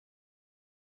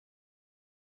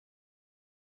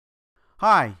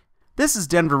Hi, this is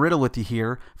Denver Riddle with you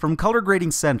here from Color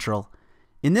Grading Central.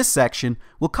 In this section,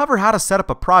 we'll cover how to set up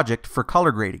a project for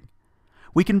color grading.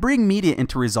 We can bring media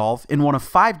into Resolve in one of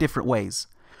 5 different ways.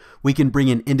 We can bring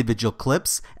in individual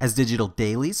clips as digital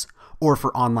dailies or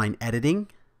for online editing,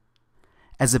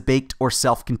 as a baked or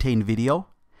self-contained video,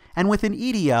 and with an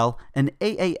EDL, an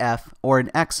AAF, or an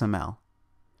XML.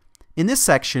 In this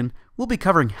section, we'll be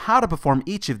covering how to perform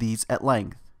each of these at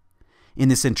length. In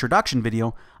this introduction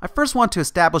video, I first want to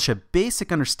establish a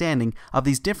basic understanding of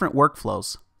these different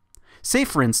workflows. Say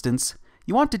for instance,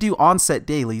 you want to do onset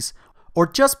dailies or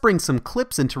just bring some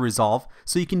clips into Resolve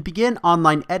so you can begin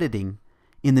online editing.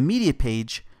 In the media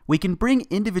page, we can bring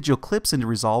individual clips into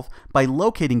Resolve by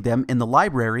locating them in the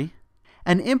library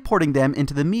and importing them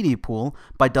into the media pool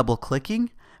by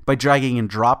double-clicking, by dragging and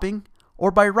dropping, or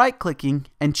by right-clicking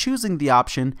and choosing the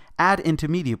option Add into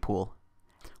Media Pool.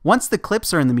 Once the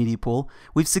clips are in the media pool,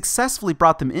 we've successfully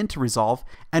brought them into Resolve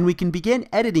and we can begin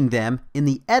editing them in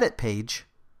the Edit page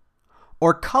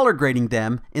or color grading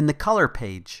them in the Color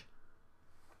page.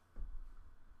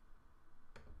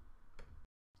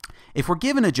 If we're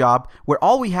given a job where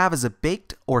all we have is a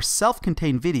baked or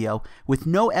self-contained video with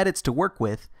no edits to work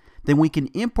with, then we can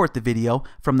import the video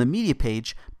from the media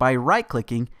page by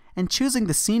right-clicking and choosing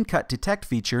the Scene Cut Detect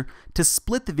feature to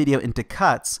split the video into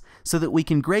cuts so that we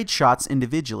can grade shots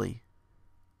individually.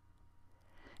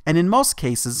 And in most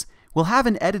cases, we'll have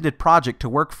an edited project to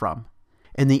work from.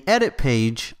 In the Edit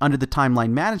page, under the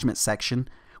Timeline Management section,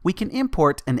 we can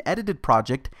import an edited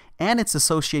project and its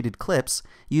associated clips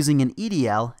using an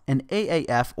EDL, an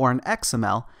AAF, or an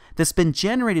XML that's been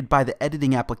generated by the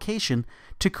editing application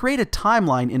to create a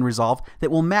timeline in Resolve that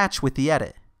will match with the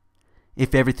edit.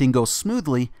 If everything goes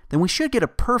smoothly, then we should get a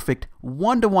perfect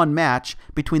one-to-one match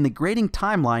between the grading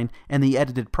timeline and the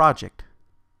edited project.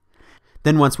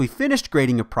 Then once we've finished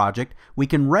grading a project, we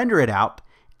can render it out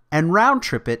and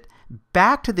round-trip it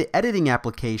back to the editing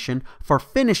application for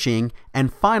finishing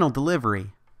and final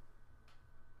delivery.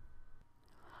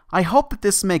 I hope that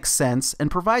this makes sense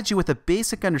and provides you with a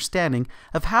basic understanding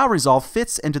of how Resolve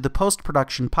fits into the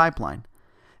post-production pipeline.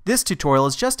 This tutorial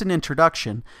is just an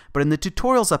introduction, but in the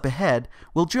tutorials up ahead,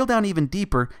 we'll drill down even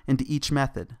deeper into each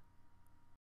method.